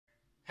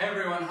Hey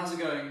everyone, how's it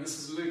going? This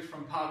is Luke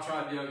from Power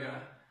Tribe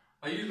Yoga.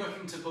 Are you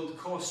looking to build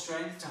core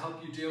strength to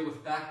help you deal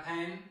with back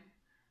pain?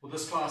 Well,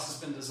 this class has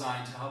been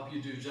designed to help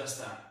you do just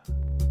that.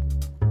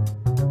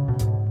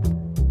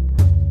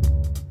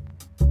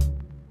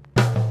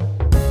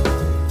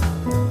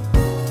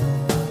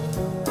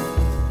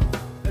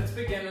 Let's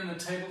begin in a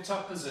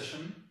tabletop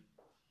position.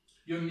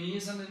 Your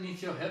knees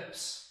underneath your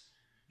hips,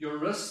 your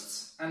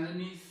wrists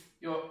underneath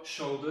your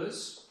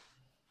shoulders.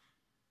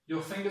 Your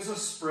fingers are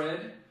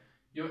spread.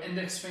 Your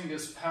index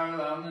fingers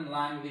parallel and in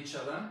line with each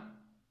other.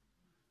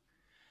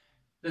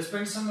 Let's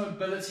bring some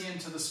mobility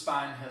into the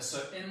spine here.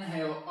 So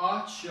inhale,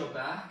 arch your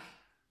back,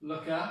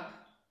 look up.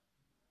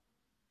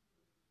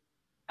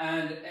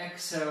 And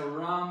exhale,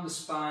 round the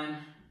spine,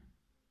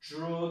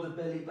 draw the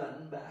belly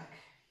button back.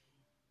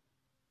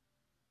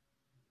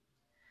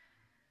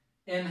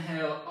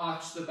 Inhale,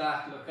 arch the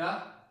back, look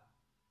up.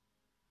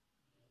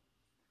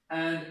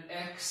 And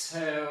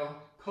exhale,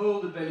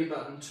 pull the belly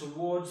button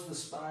towards the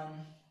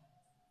spine.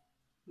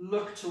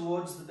 Look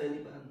towards the belly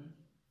button.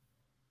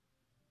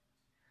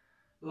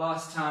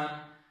 Last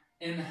time,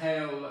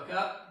 inhale, look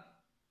up.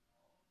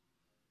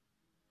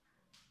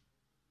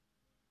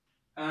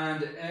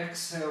 And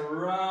exhale,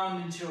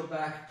 round into your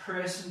back,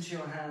 press into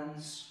your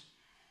hands.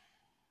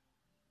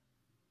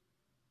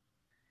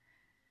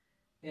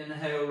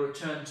 Inhale,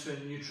 return to a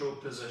neutral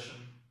position.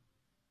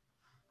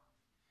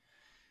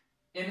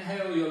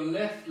 Inhale your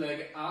left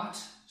leg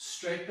out,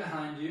 straight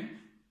behind you.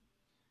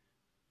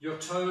 Your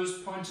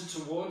toes pointed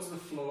towards the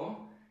floor,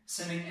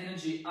 sending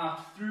energy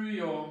out through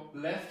your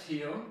left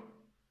heel.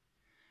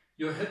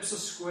 Your hips are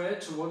squared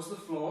towards the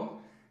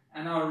floor,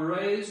 and now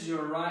raise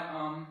your right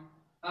arm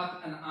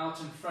up and out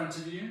in front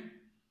of you,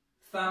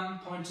 thumb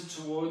pointed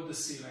toward the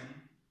ceiling.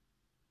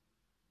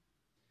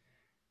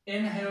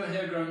 Inhale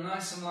here, grow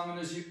nice and long, and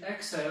as you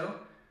exhale,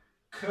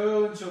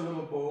 curl into a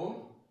little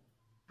ball,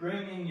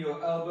 bringing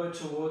your elbow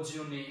towards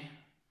your knee.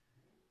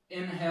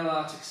 Inhale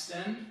out,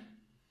 extend.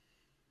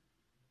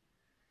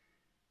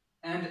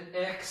 And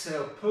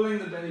exhale, pulling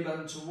the belly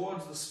button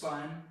towards the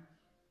spine,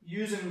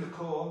 using the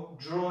core,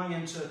 drawing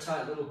into a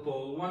tight little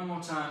ball. One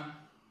more time.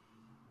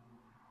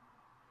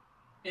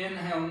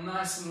 Inhale,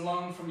 nice and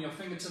long from your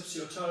fingertips to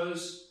your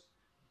toes.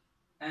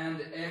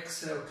 And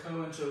exhale,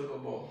 curl into a little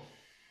ball.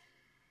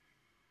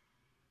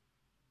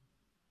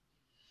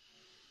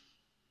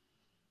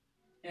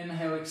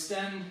 Inhale,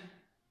 extend.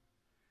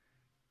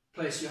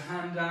 Place your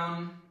hand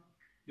down,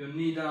 your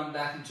knee down,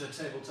 back into a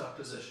tabletop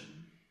position.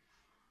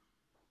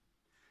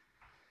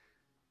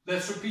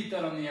 Let's repeat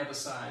that on the other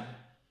side.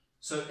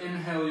 So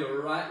inhale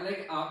your right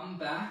leg out and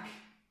back,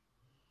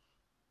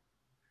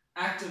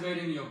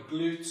 activating your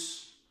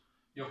glutes,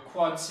 your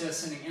quads here,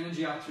 sending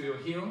energy out through your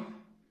heel,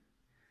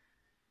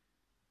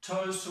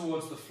 toes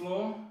towards the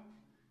floor,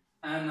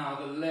 and now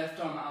the left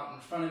arm out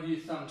in front of you,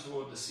 thumb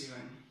toward the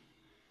ceiling.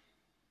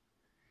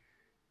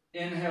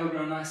 Inhale,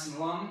 grow nice and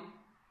long,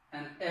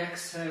 and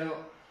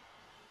exhale,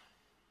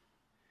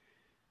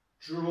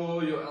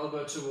 draw your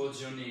elbow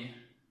towards your knee.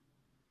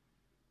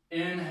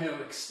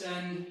 Inhale,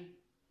 extend.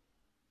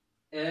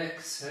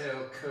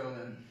 Exhale, curl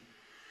in.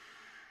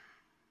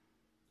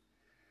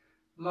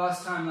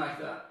 Last time like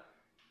that.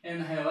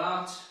 Inhale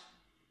out.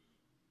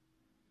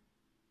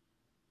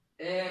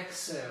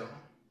 Exhale.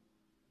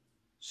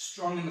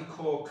 Strong in the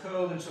core,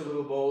 curled into a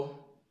little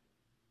ball.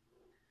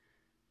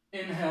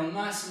 Inhale,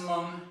 nice and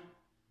long.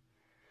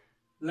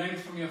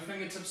 Length from your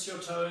fingertips to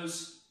your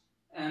toes.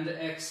 And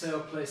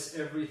exhale, place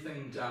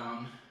everything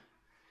down.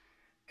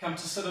 Come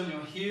to sit on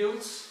your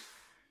heels.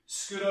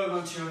 Scoot over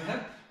onto your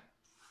hip.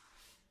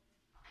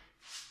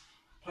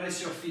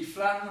 Place your feet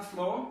flat on the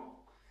floor.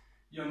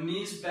 Your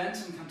knees bent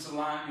and come to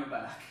lie on your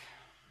back.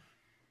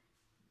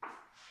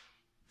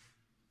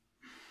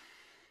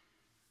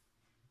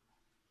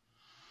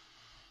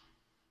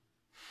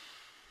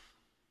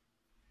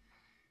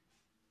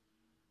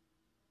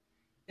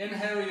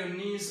 Inhale your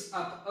knees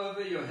up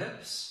over your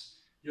hips.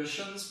 Your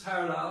shins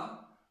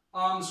parallel.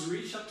 Arms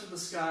reach up to the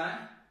sky.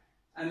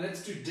 And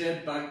let's do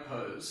dead bug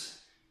pose.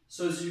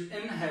 So as you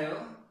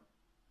inhale,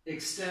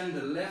 extend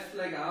the left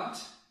leg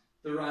out,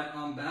 the right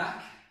arm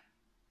back,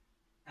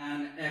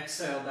 and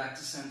exhale back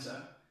to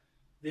center.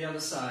 The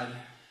other side.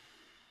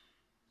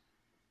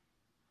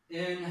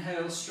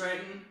 Inhale,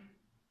 straighten,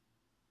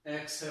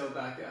 exhale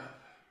back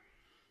up.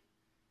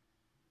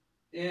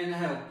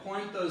 Inhale,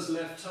 point those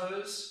left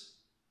toes,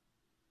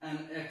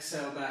 and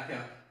exhale back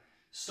up.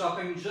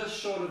 Stopping just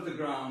short of the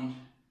ground,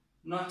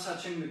 not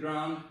touching the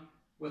ground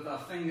with our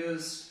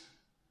fingers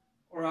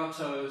or our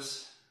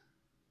toes.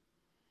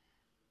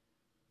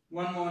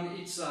 One more on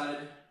each side.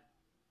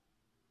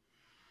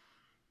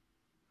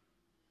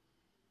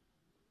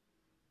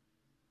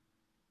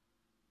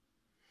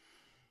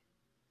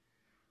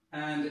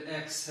 And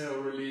exhale,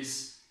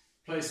 release.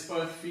 Place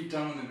both feet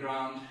down on the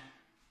ground.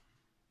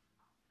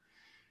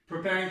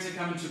 Preparing to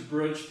come into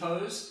bridge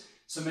pose.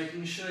 So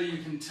making sure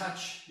you can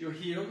touch your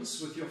heels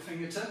with your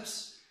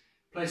fingertips.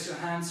 Place your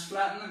hands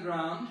flat on the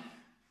ground.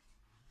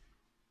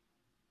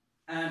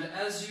 And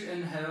as you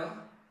inhale,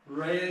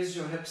 raise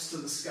your hips to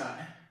the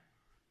sky.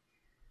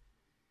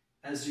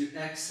 as you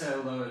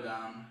exhale, lower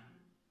down.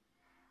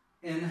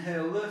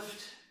 Inhale,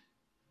 lift.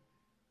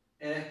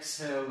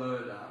 Exhale,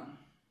 lower down.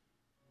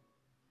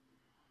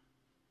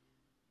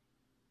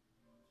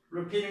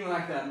 Repeating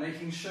like that,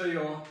 making sure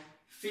your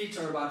feet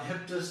are about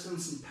hip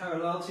distance and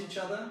parallel to each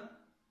other.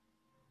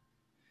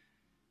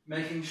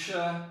 Making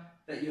sure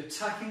that you're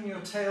tucking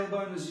your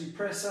tailbone as you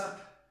press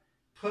up,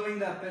 pulling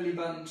that belly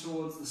button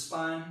towards the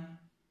spine,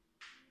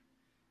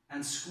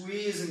 and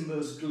squeezing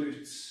those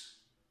glutes.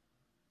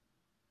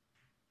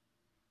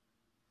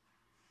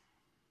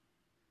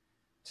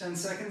 10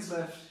 seconds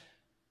left.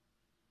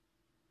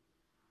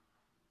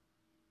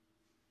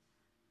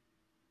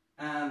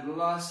 And the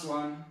last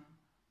one.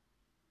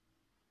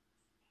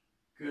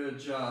 Good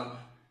job.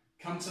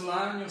 Come to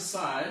lie on your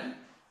side.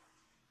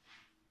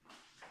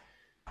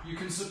 You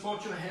can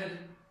support your head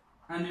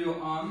under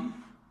your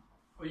arm,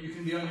 or you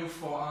can be on your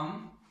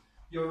forearm.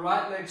 Your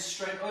right leg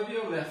straight over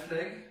your left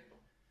leg,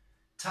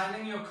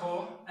 tightening your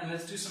core, and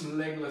let's do some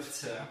leg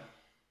lifts here.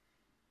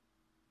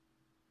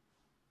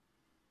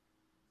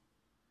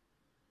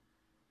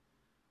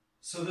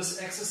 So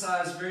this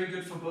exercise is very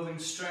good for building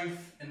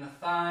strength in the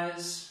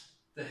thighs,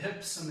 the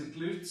hips and the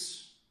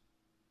glutes.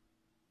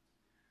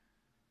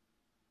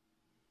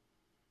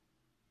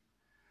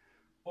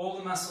 All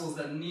the muscles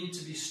that need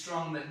to be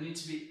strong, that need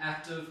to be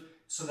active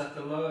so that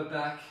the lower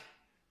back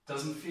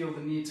doesn't feel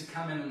the need to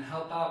come in and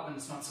help out when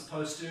it's not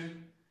supposed to.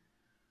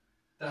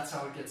 That's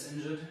how it gets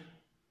injured.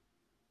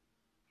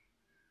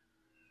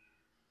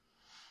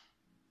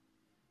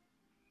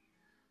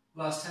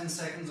 Last 10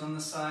 seconds on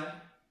this side.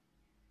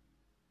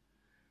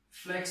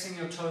 Flexing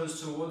your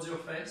toes towards your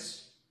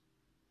face.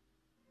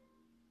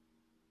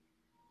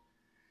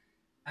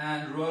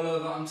 And roll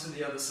over onto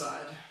the other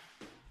side.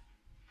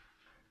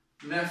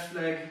 Left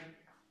leg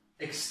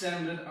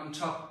extended on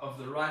top of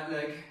the right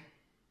leg.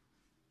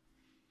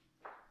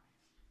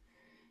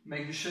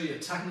 Making sure you're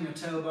tucking your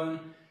tailbone,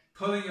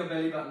 pulling your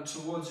belly button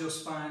towards your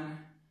spine.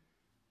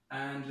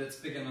 And let's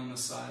begin on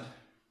this side.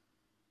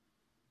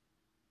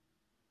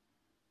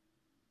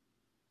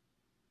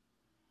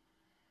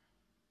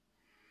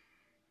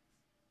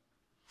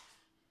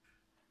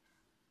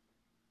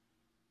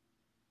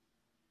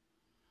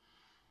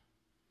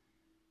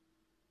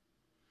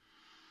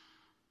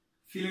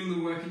 Feeling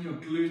the work in your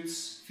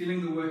glutes,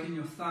 feeling the work in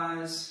your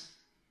thighs.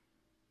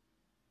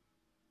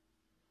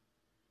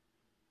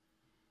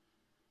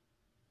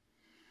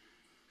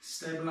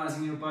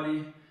 Stabilizing your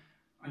body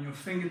on your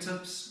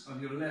fingertips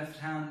of your left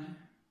hand.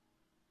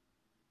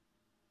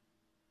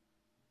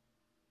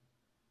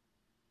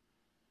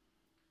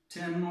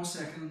 Ten more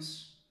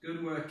seconds.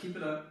 Good work, keep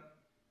it up.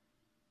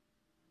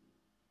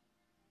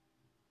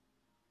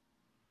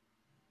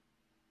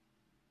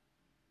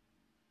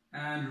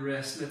 And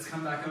rest. Let's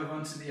come back over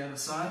onto the other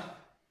side.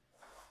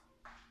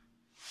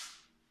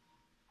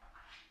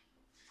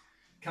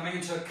 Coming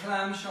into a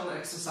clamshell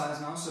exercise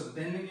now, so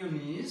bending your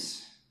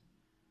knees.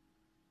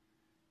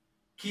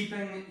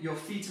 Keeping your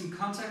feet in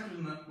contact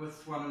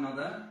with one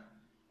another.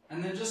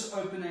 And then just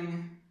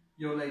opening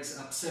your legs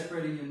up,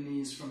 separating your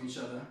knees from each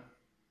other.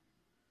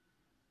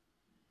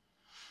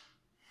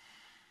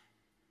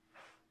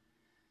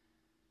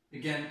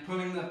 Again,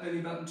 pulling that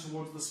belly button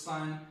towards the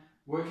spine,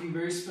 working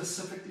very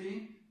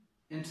specifically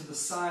into the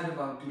side of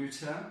our glute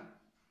here.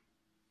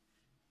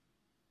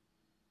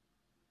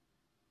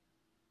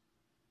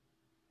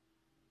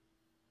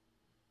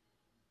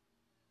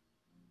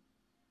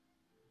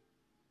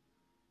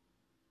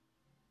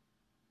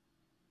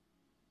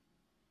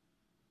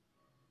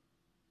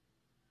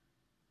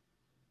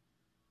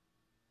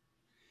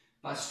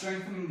 By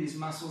strengthening these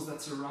muscles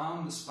that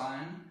surround the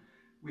spine,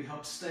 we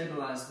help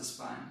stabilize the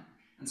spine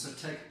and so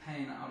take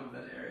pain out of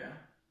that area.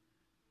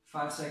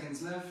 5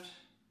 seconds left.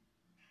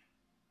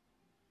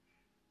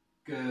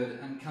 Good,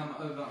 and come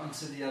over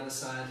onto the other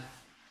side.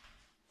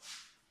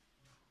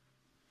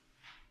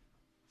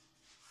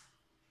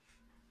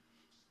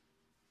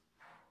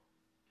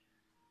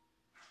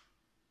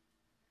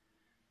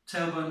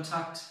 Tailbone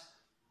tucked,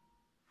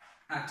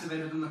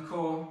 activated in the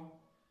core,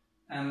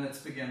 and let's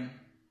begin.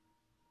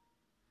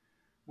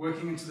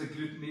 Working into the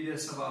glute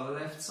medius of our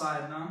left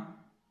side now.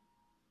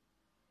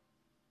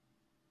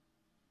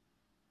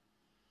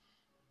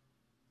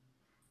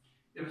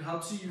 If it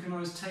helps you, you can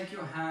always take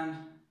your hand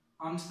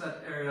onto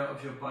that area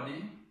of your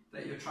body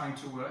that you're trying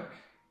to work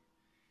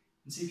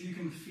and see if you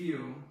can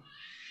feel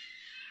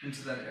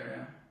into that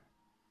area.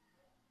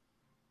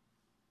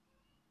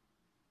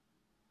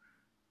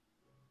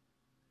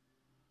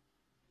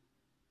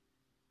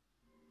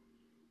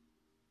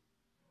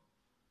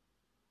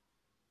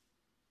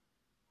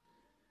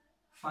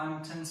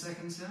 Final 10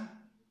 seconds here.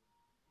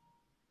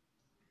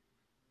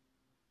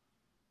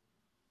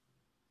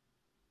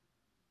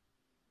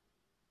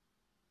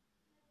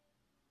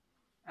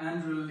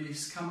 And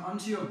release. Come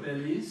onto your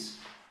bellies.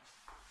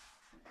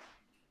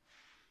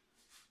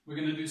 We're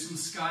going to do some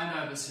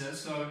skydivers here.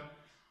 So,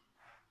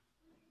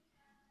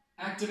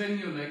 activating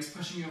your legs,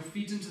 pushing your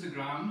feet into the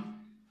ground,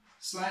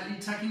 slightly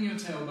tucking your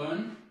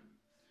tailbone,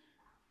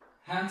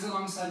 hands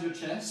alongside your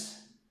chest,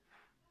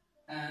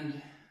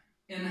 and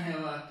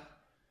Inhale up,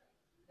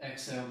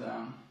 exhale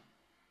down.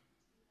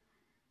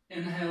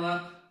 Inhale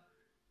up,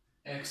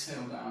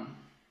 exhale down.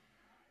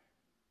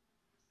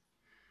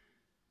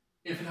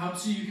 If it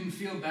helps you, you can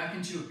feel back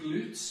into your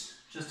glutes,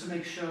 just to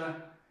make sure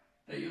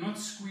that you're not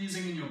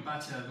squeezing in your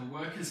butt here. The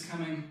work is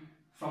coming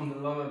from the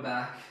lower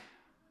back.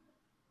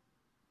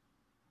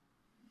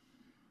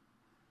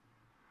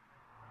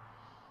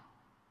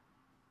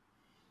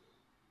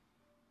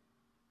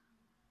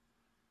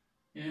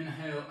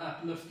 Inhale,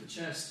 uplift the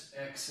chest,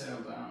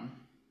 exhale down.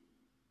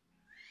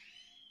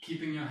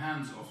 Keeping your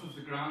hands off of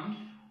the ground.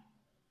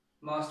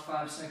 Last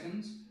 5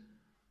 seconds.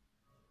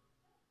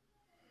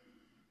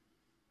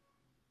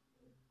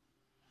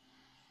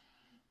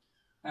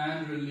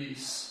 And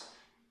release.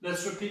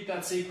 Let's repeat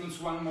that sequence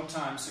one more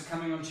time. So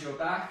coming onto your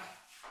back.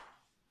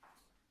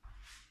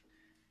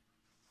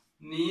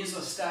 Knees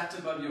are stacked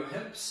above your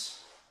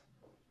hips.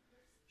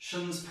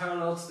 Shins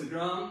parallel to the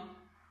ground.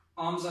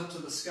 Arms up to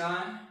the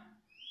sky.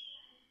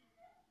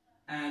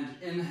 And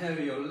inhale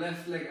your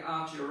left leg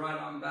out, your right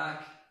arm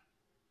back.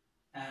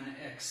 And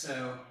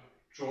exhale,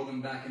 draw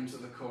them back into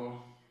the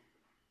core.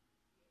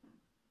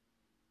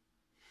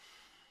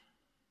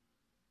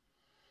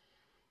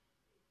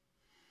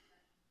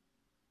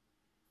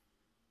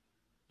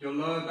 Your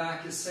lower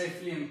back is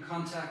safely in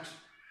contact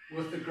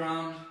with the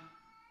ground.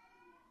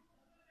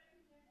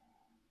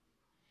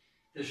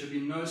 There should be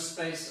no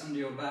space under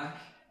your back.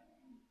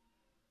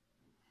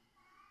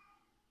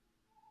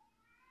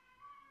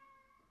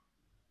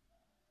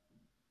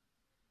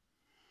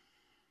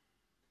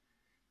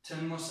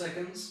 Ten more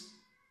seconds.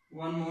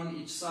 One more on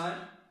each side.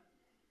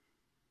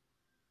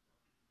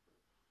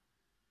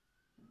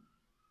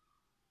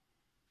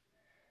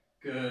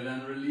 Good,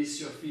 and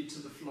release your feet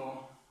to the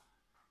floor.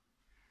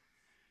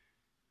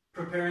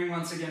 Preparing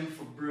once again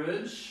for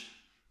bridge.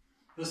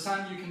 This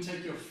time you can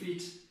take your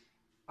feet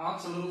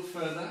out a little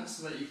further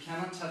so that you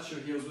cannot touch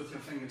your heels with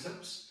your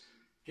fingertips.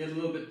 Get a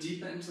little bit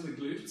deeper into the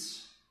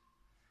glutes.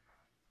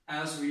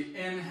 As we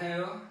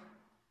inhale,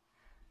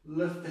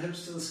 lift the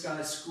hips to the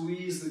sky,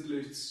 squeeze the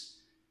glutes.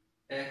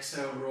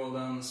 Exhale, roll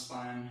down the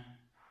spine.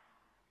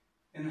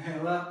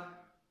 Inhale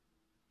up,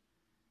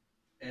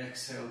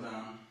 exhale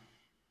down.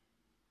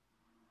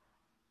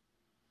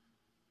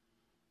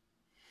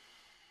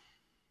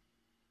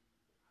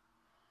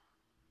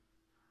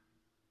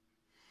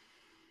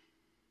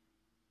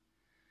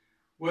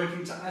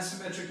 Working to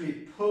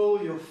isometrically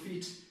pull your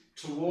feet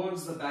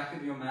towards the back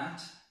of your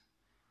mat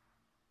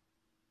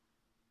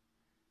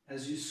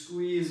as you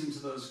squeeze into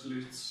those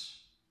glutes.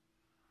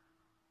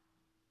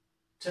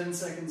 10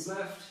 seconds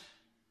left.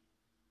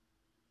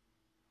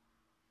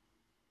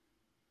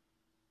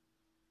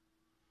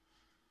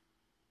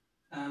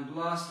 And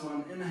last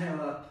one,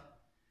 inhale up,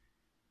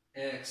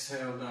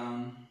 exhale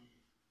down.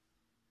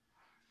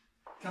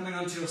 Coming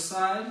onto your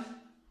side,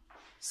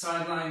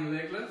 side lying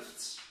leg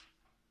lifts.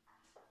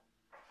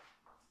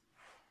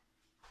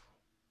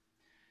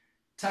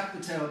 Tuck the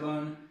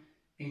tailbone,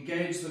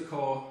 engage the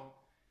core,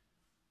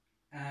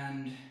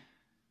 and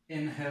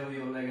inhale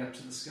your leg up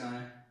to the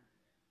sky.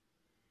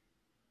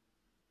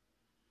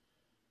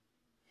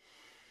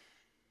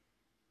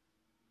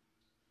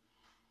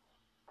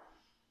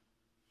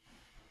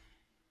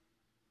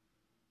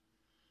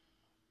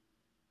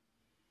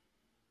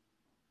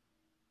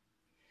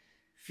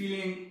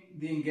 Feeling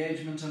the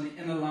engagement on the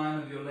inner line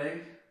of your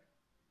leg,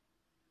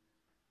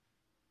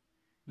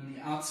 on the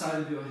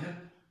outside of your hip.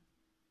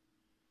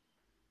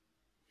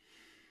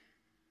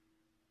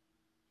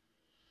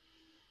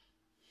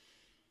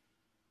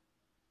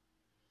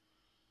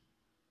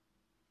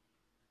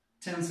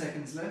 Ten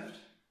seconds left.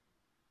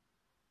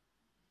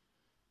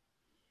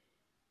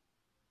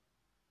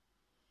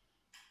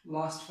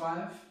 Last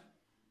 5.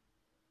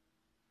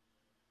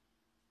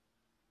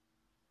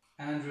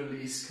 And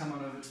release. Come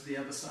on over to the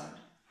other side.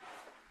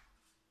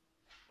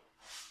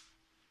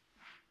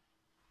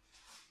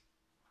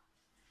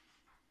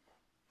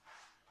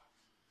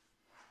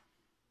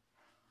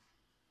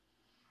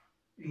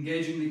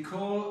 Engaging the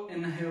core,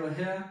 inhale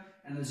here,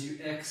 and as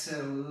you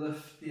exhale,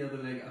 lift the other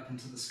leg up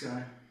into the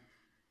sky.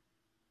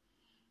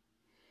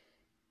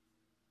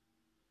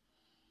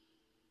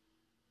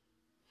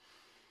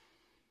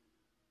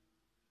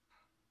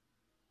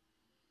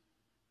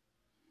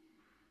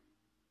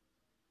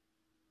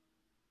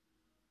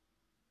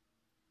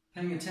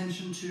 Paying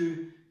attention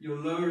to your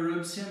lower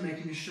ribs here,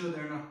 making sure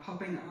they're not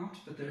popping out,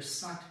 but they're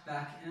sucked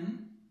back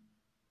in.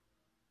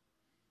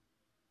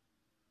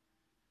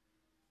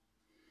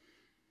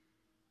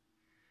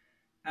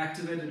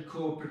 Activated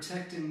core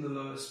protecting the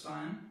lower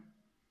spine.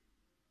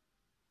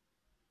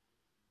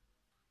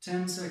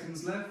 10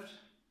 seconds left.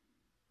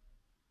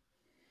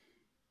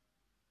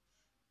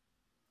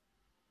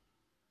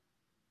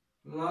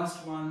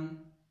 Last one.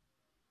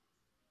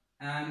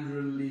 And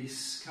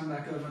release. Come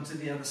back over onto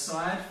the other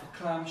side for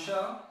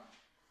clamshell.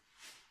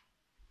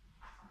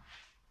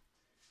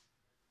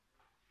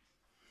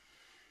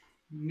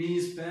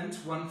 Knees bent,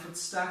 one foot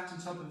stacked on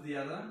top of the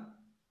other.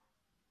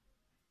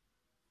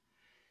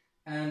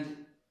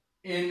 And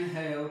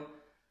inhale,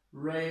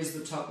 raise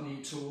the top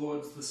knee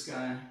towards the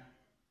sky,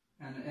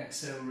 and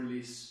exhale,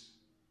 release.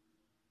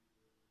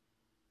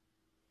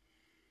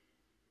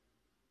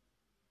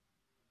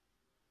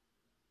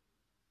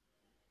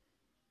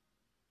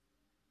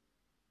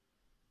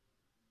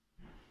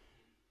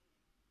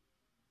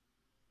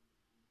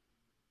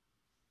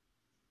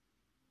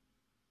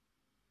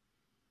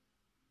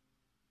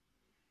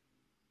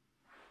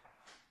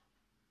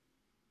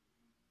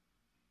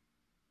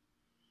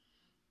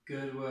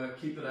 Good work,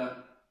 keep it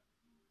up.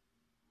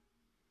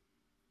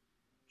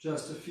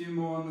 Just a few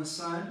more on this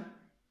side.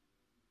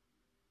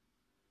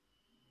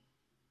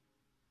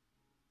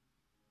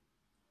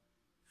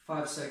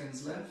 Five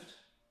seconds left.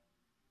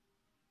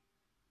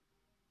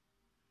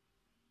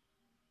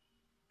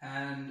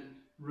 And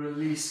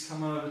release,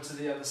 come over to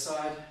the other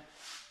side.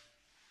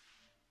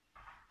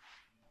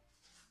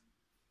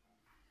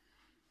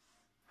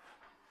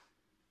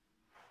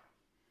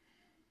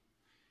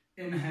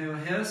 Inhale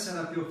here, set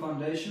up your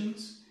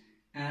foundations,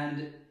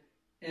 and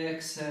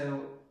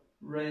exhale,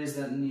 raise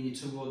that knee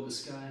toward the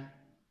sky.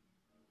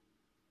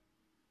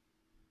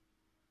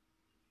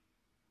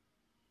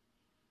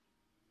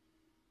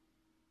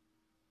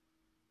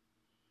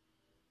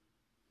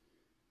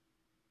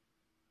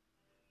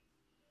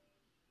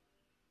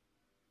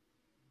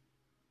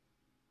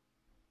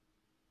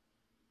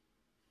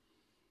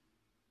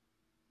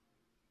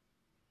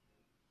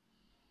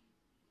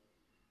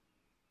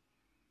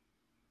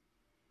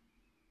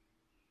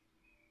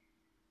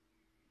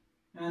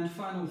 And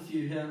final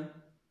few here.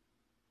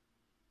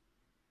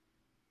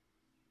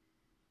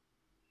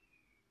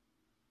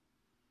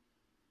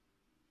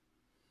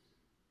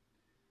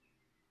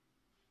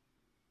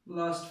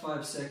 Last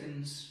 5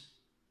 seconds.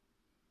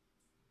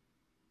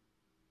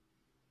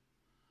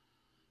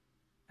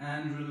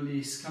 And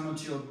release. Come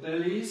onto your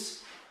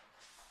bellies.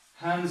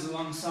 Hands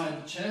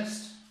alongside the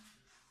chest.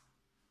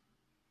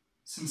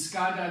 Some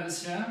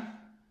skydivers here.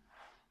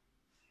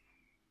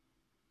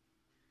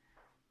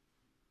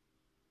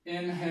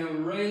 Inhale,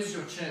 raise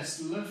your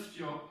chest, lift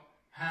your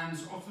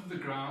hands off of the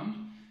ground.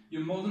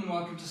 You're more than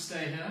welcome to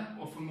stay here,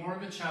 or for more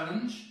of a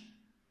challenge,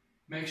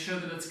 make sure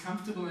that it's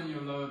comfortable in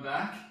your lower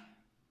back.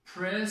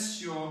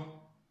 Press your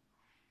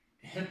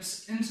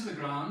hips into the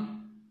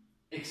ground,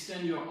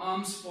 extend your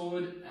arms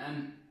forward,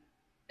 and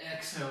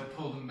exhale,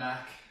 pull them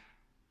back.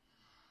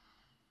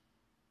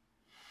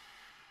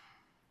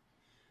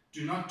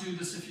 Do not do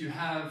this if you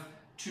have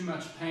too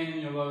much pain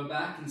in your lower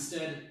back.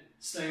 Instead,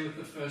 stay with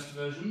the first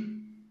version.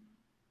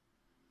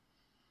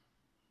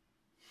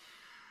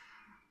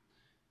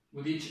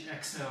 With each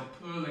exhale,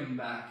 pulling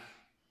back.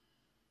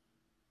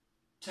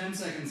 10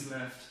 seconds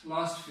left.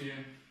 Last few.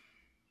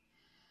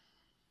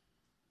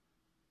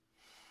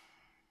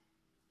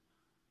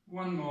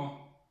 One more.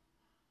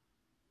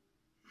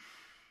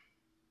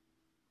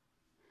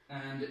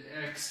 And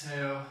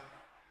exhale.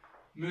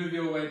 Move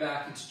your way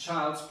back into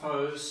child's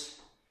pose,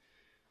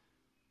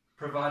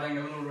 providing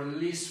a little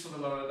release for the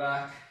lower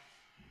back.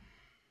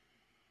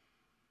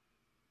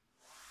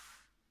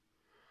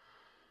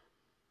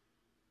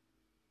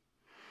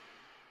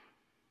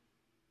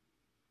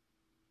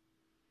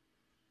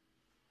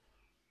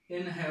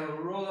 Inhale,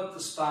 roll up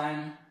the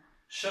spine,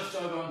 shift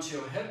over onto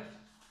your hip.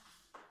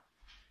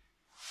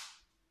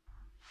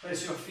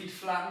 Place your feet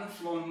flat on the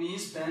floor,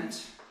 knees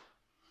bent.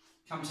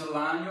 Come to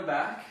lie on your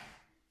back.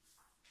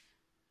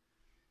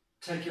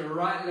 Take your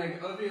right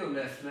leg over your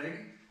left leg.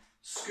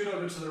 Scoot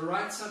over to the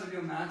right side of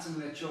your mat and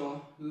let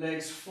your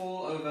legs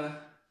fall over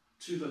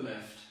to the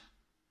left.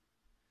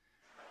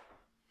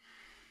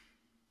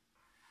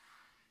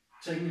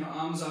 Taking your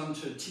arms out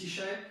into a T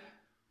shape.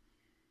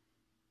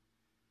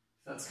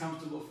 If that's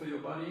comfortable for your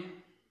body.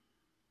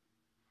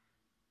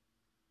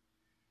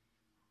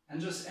 And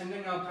just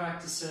ending our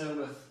practice here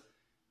with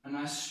a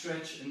nice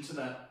stretch into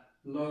that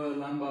lower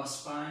lumbar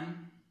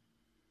spine.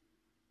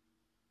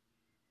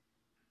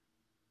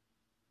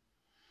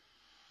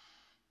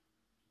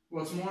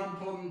 What's more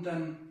important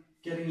than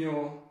getting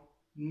your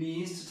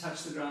knees to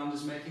touch the ground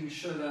is making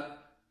sure that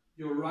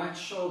your right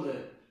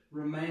shoulder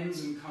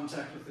remains in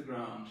contact with the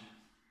ground.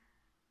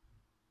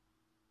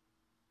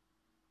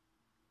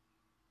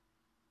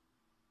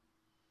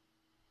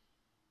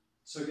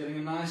 So getting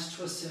a nice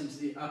twist into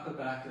the upper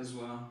back as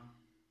well.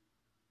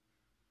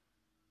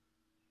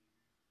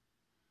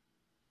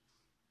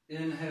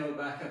 Inhale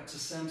back up to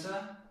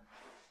center.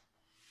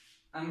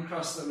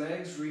 Uncross the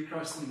legs,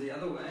 recross them the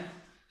other way.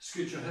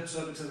 Scoot your hips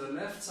over to the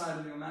left side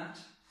of your mat.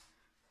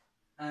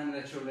 And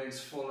let your legs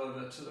fall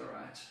over to the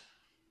right.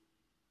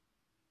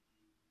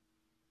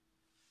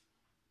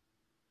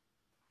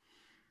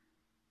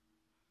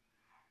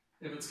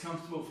 If it's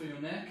comfortable for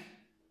your neck,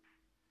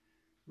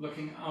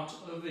 looking out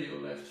over your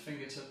left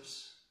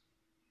fingertips.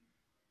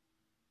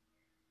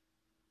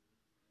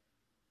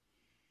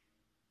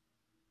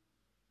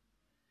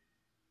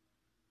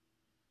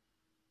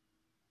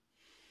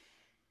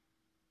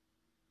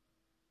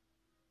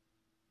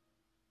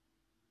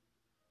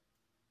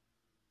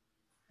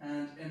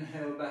 And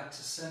inhale back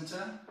to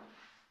center.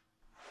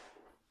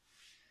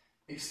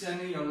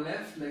 Extending your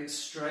left leg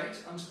straight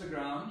onto the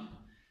ground.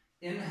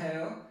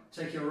 Inhale,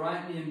 take your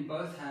right knee in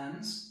both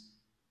hands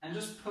and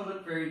just pull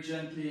it very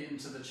gently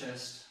into the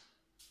chest.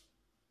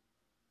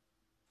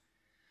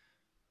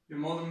 You're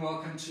more than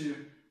welcome to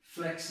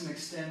flex and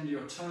extend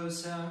your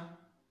toes here.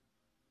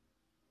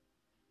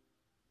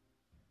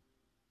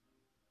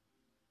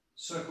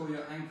 Circle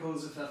your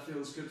ankles if that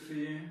feels good for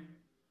you.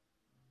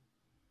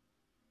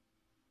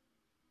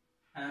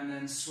 And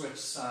then switch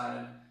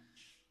side.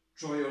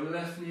 Draw your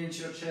left knee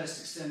into your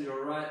chest, extend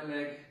your right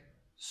leg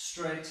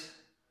straight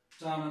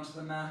down onto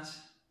the mat.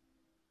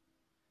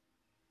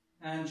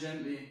 And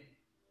gently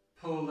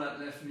pull that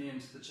left knee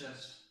into the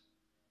chest.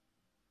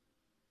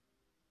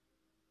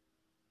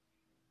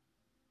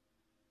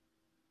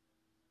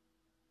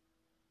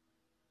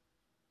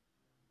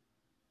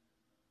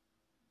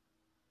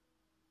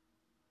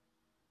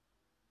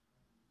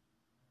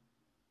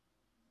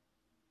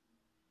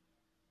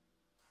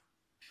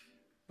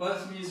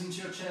 Both knees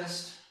into your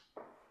chest.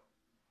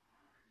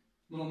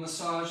 Little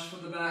massage for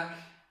the back.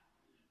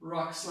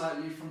 Rock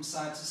slightly from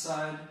side to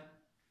side.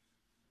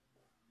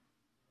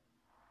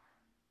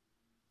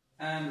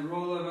 And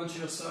roll over to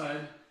your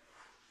side.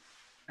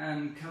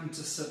 And come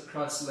to sit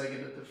cross-legged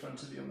at the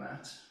front of your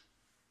mat.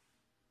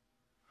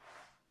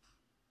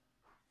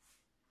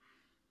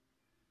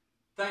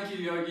 Thank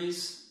you,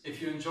 yogis.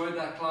 If you enjoyed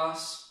that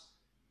class,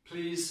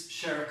 please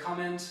share a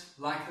comment,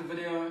 like the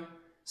video,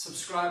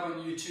 subscribe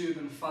on YouTube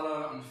and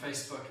follow on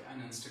Facebook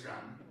and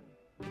Instagram.